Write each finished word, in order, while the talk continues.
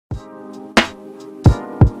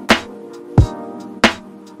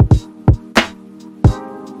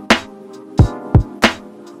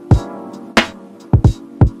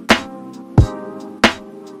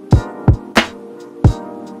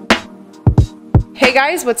Hey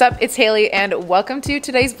guys, what's up? It's Haley and welcome to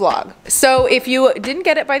today's vlog. So if you didn't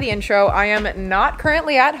get it by the intro, I am not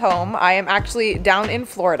currently at home. I am actually down in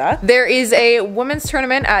Florida. There is a women's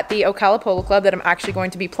tournament at the Ocala Polo Club that I'm actually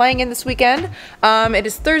going to be playing in this weekend. It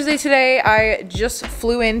is Thursday today. I just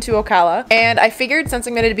flew into Ocala and I figured since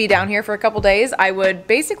I'm going to be down here for a couple days, I would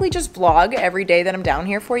basically just vlog every day that I'm down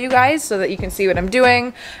here for you guys so that you can see what I'm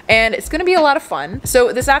doing, and it's going to be a lot of fun.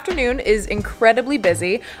 So this afternoon is incredibly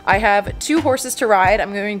busy. I have 2 horses to ride.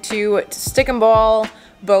 I'm going to stick and ball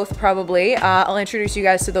both probably. I'll introduce you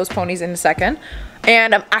guys to those ponies in a second.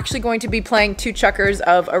 And I'm actually going to be playing 2 chukkers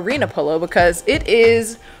of arena polo because it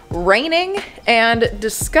is raining and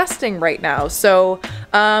disgusting right now. So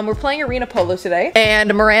we're playing arena polo today.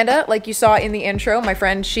 And Miranda, like you saw in the intro, my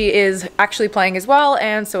friend, she is actually playing as well,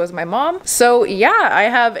 and so is my mom. So yeah, I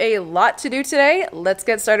have a lot to do today. Let's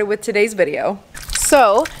get started with today's video.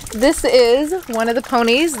 So this is one of the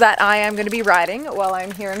ponies that I am going to be riding while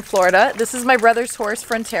I'm here in Florida. This is my brother's horse,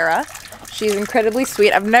 Frontera. She's incredibly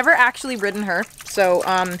sweet. I've never actually ridden her, so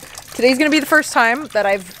today's going to be the first time that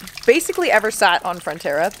I've basically ever sat on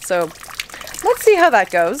Frontera. So let's see how that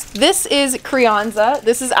goes. This is Crianza.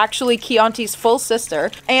 This is actually Chianti's full sister,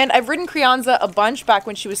 and I've ridden Crianza a bunch back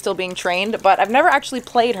when she was still being trained, but I've never actually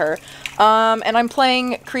played her. And I'm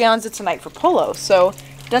playing Crianza tonight for polo, so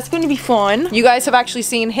that's going to be fun. You guys have actually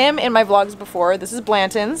seen him in my vlogs before. This is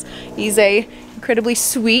Blanton's. He's a incredibly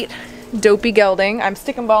sweet, dopey gelding. I'm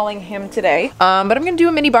stick and balling him today. But I'm going to do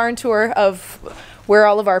a mini barn tour of where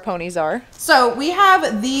all of our ponies are. So we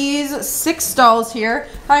have these 6 stalls here.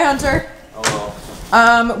 Hi, Hunter.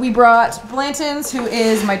 Hello. We brought Blanton's, who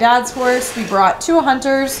is my dad's horse. We brought 2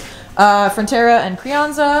 Hunters, Frontera and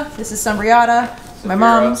Crianza. This is Sambriata, my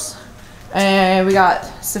mom's. And we got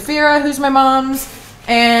Safira, who's my mom's.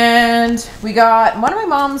 And we got one of my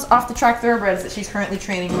mom's off-the-track thoroughbreds that she's currently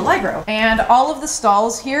training in Allegro. And all of the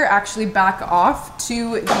stalls here actually back off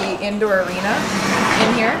to the indoor arena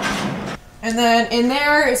in here. And then in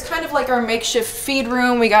there is kind of like our makeshift feed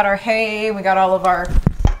room. We got our hay, we got all of our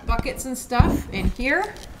buckets and stuff in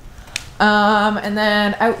here. And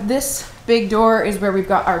then out this big door is where we've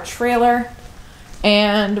got our trailer.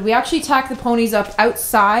 And we actually tack the ponies up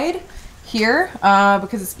outside here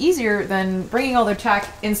because it's easier than bringing all their tack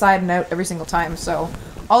inside and out every single time. So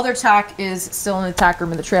all their tack is still in the tack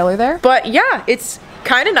room in the trailer there. But yeah, it's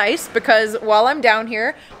kind of nice because while I'm down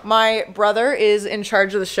here, my brother is in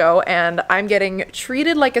charge of the show and I'm getting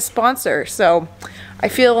treated like a sponsor. So I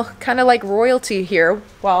feel kind of like royalty here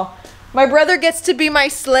while my brother gets to be my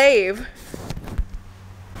slave.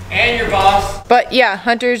 And your boss. But yeah,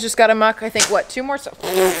 Hunter's just got a muck. I think, what, 2 more? So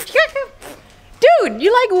dude,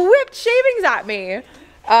 you like whipped shavings at me.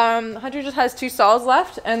 Hunter just has 2 stalls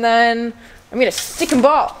left, and then I'm gonna stick and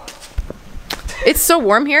ball. It's so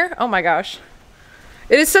warm here. Oh my gosh.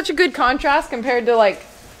 It is such a good contrast compared to like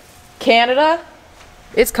Canada.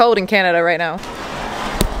 It's cold in Canada right now.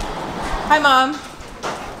 Hi, Mom.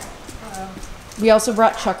 Hello. We also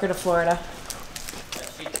brought Chucker to Florida.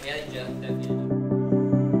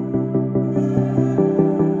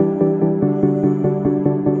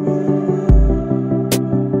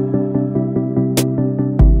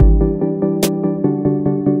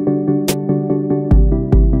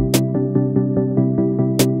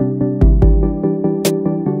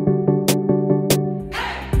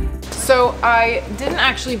 So I didn't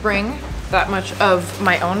actually bring that much of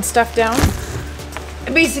my own stuff down.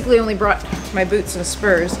 I basically only brought my boots and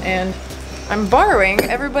spurs, and I'm borrowing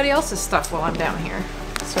everybody else's stuff while I'm down here.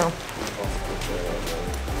 So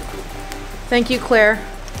thank you, Claire,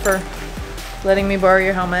 for letting me borrow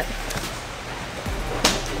your helmet.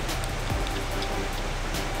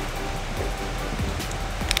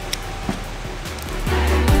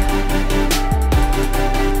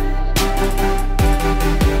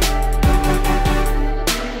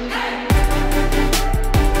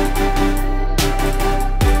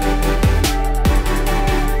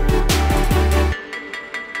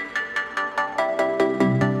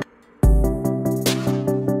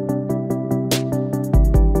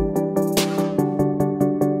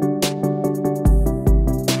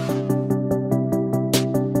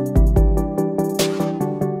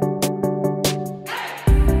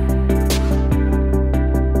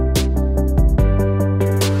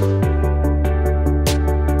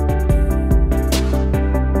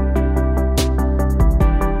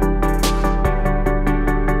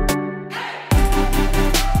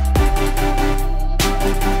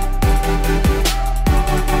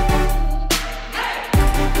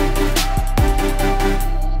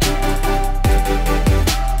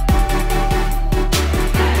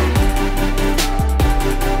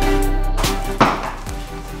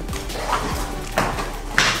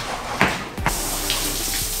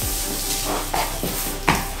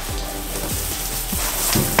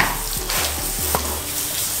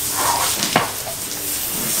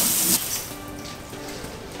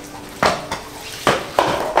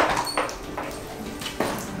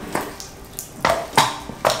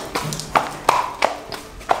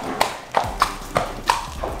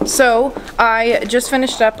 So I just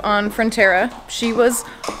finished up on Frontera. She was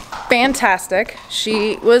fantastic.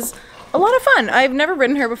 She was a lot of fun. I've never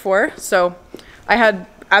ridden her before, so I had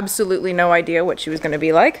absolutely no idea what she was going to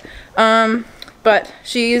be like. But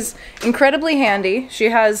she's incredibly handy. She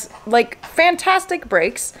has like fantastic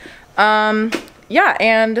brakes. Yeah,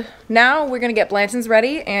 and now we're gonna get Blanton's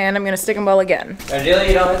ready, and I'm gonna stick them well again. Ideally,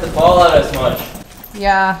 you don't hit the ball out as much.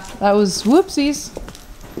 Yeah, that was whoopsies.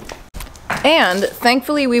 And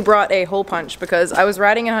thankfully we brought a hole punch because I was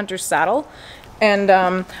riding in Hunter's saddle, and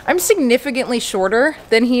I'm significantly shorter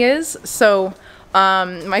than he is, so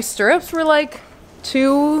my stirrups were like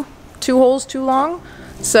two holes too long,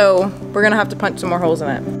 so we're gonna have to punch some more holes in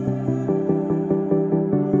it.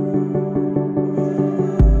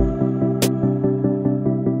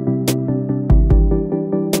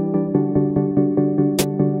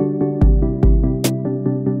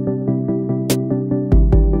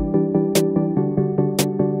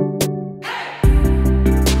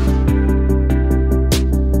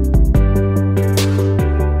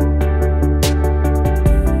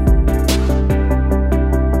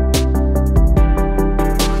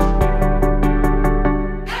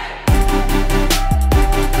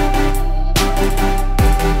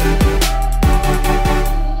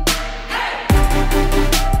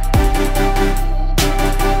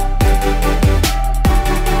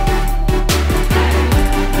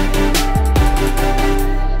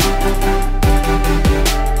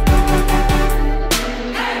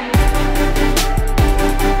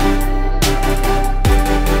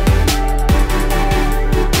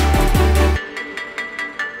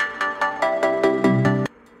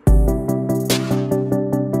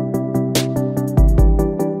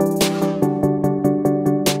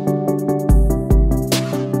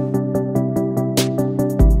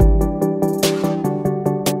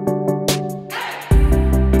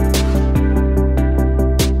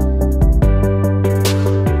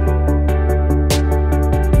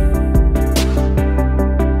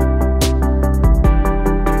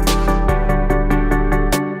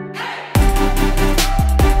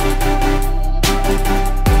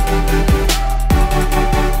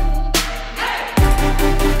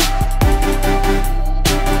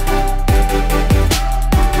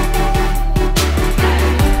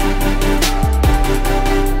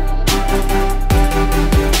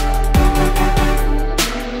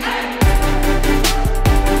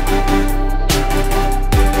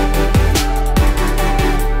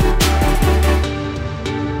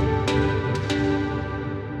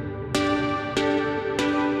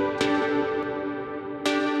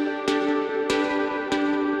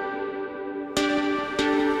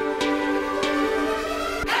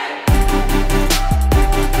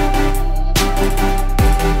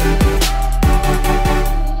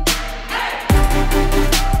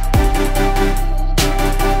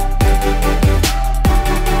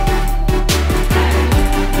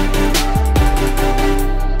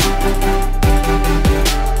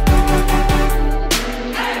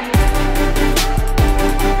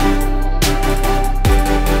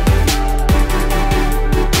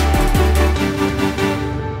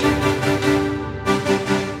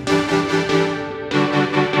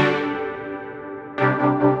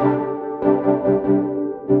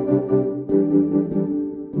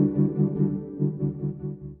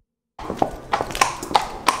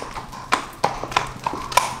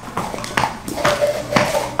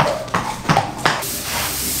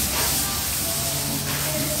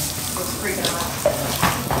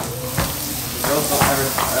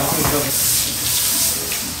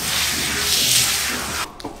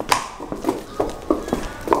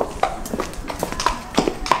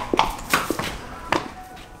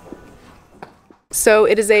 So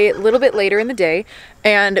it is a little bit later in the day,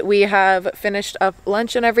 and we have finished up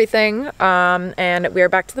lunch and everything, and we are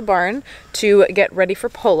back to the barn to get ready for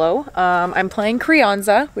Polo. I'm playing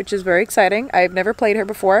Crianza, which is very exciting. I've never played her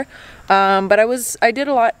before, but I did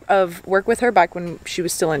a lot of work with her back when she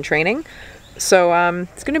was still in training. So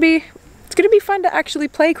it's gonna be fun to actually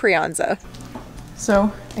play Crianza.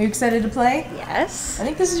 So, are you excited to play? Yes. I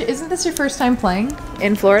think isn't this your first time playing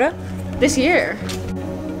in Florida? This year.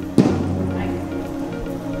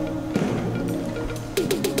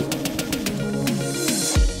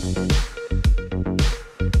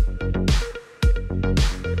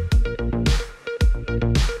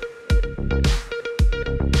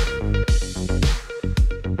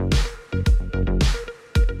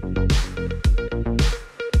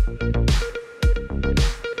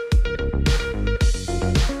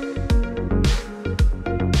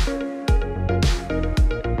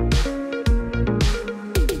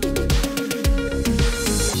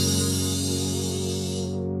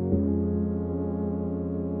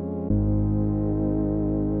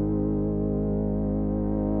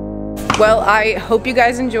 Well, I hope you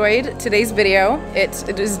guys enjoyed today's video.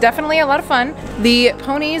 It is definitely a lot of fun. The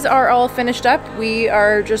ponies are all finished up. We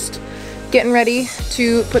are just getting ready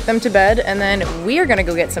to put them to bed, and then we are gonna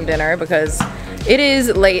go get some dinner because it is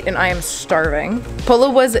late and I am starving.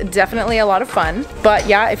 Polo was definitely a lot of fun, but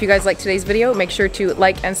yeah, if you guys liked today's video, make sure to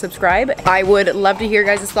like and subscribe. I would love to hear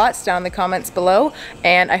your guys' thoughts down in the comments below,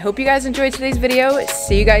 and I hope you guys enjoyed today's video.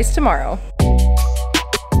 See you guys tomorrow.